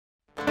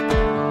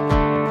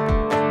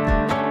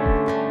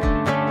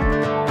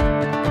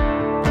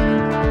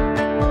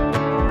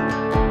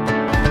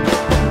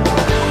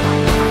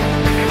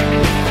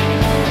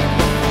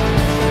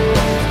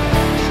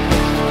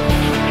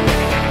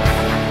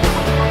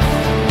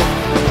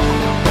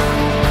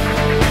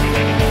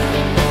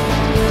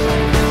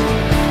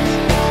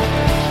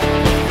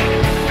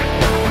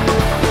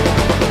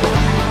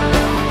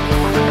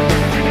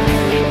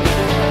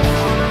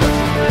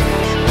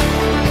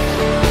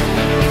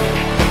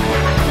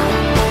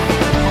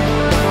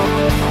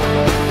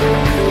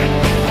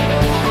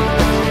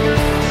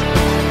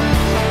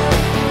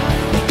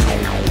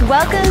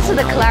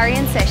the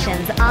Clarion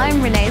Sessions.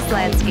 I'm Renee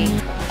Slansky.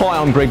 Hi,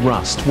 I'm Greg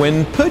Rust.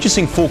 When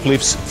purchasing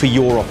forklifts for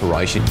your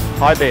operation.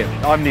 Hi there,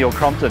 I'm Neil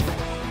Crompton.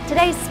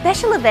 Today's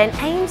special event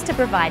aims to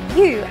provide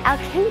you, our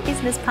key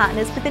business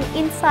partners, with an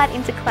insight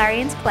into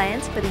Clarion's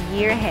plans for the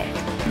year ahead.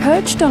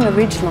 Perched on a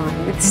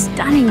ridgeline with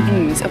stunning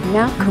views of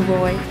Mount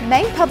Karoy,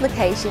 Main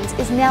Publications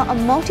is now a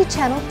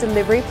multi-channel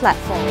delivery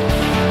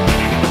platform.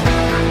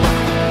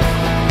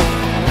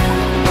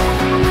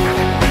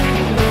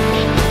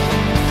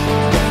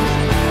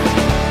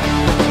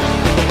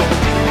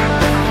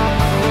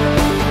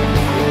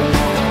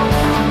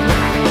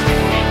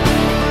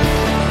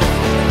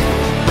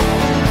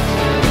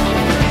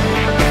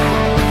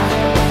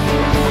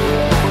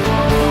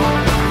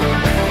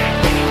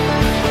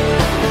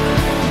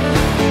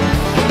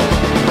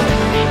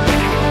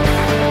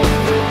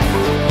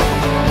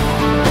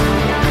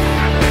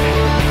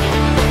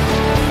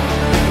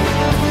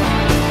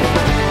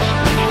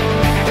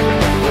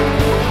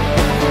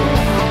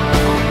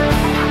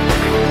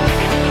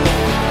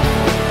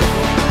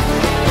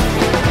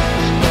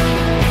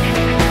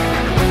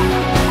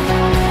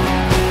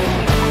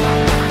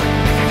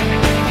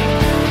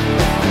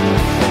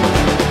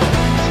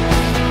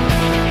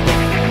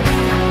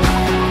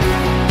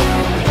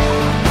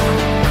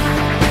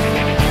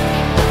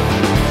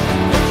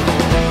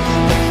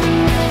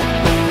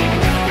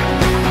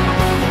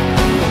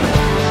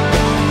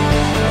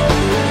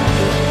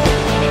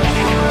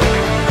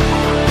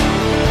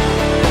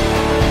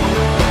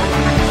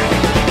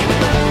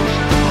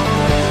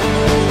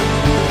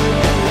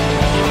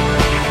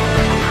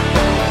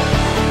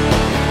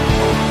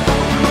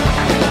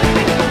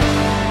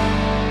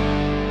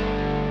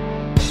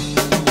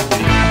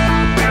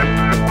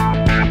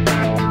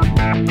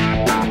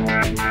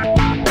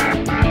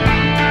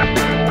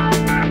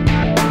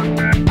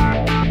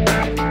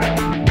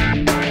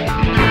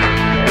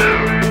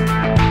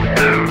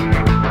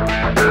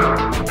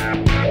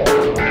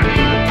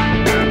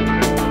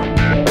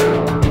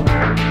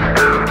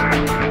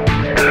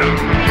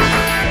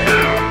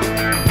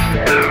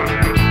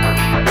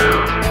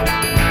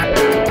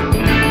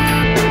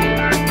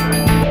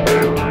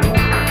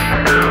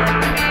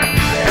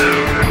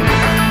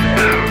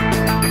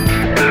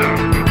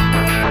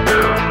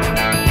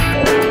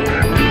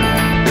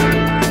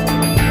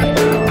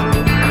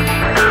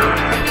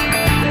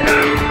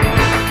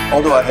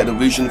 Although I had a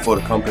vision for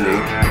the company.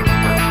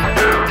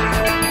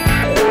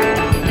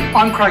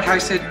 I'm Craig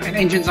Haystead and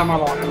engines are my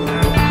life.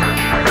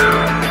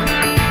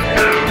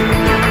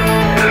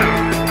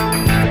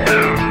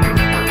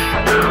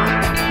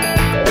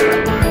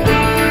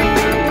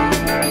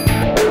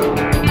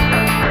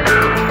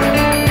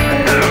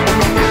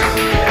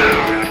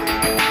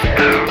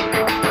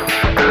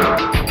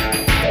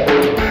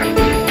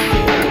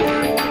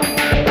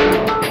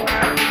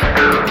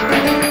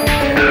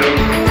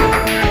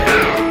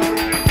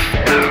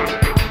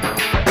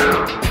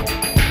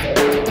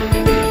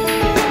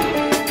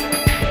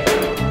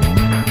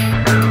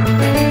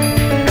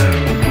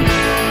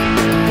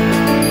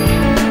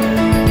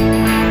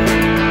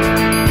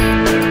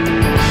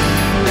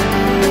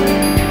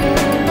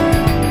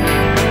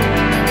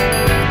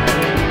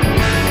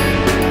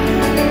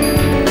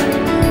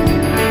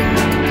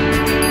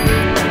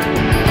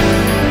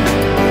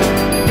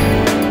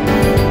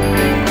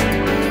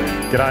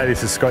 G'day,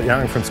 this is Scott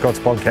Young from Scott's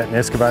Bobcat and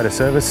Excavator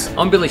Service.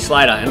 I'm Billy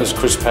Slater. This is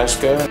Chris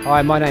Pascoe.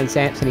 Hi, my name's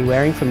Anthony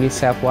Waring from New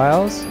South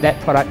Wales. That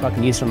product I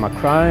can use on my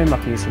chrome, I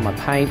can use on my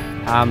paint.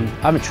 I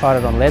haven't tried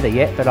it on leather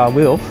yet, but I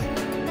will.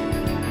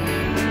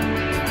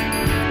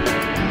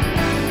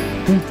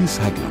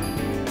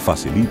 Multicyclone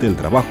facilita el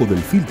trabajo del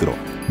filtro,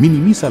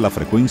 minimiza la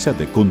frecuencia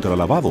de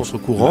contralavados.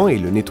 Contre-courant et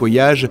le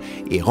nettoyage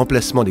et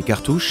remplacement des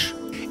cartouches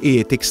et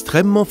est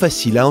extrêmement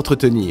facile à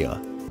entretenir.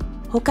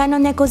 他の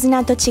猫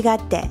砂と違っ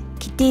て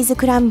キティーズ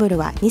クランブル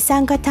は二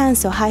酸化炭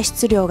素排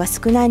出量が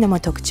少ないのも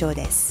特徴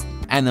です。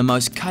And the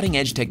most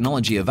cutting-edge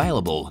technology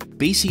available,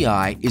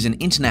 BCI is an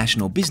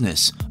international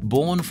business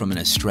born from an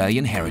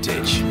Australian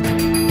heritage.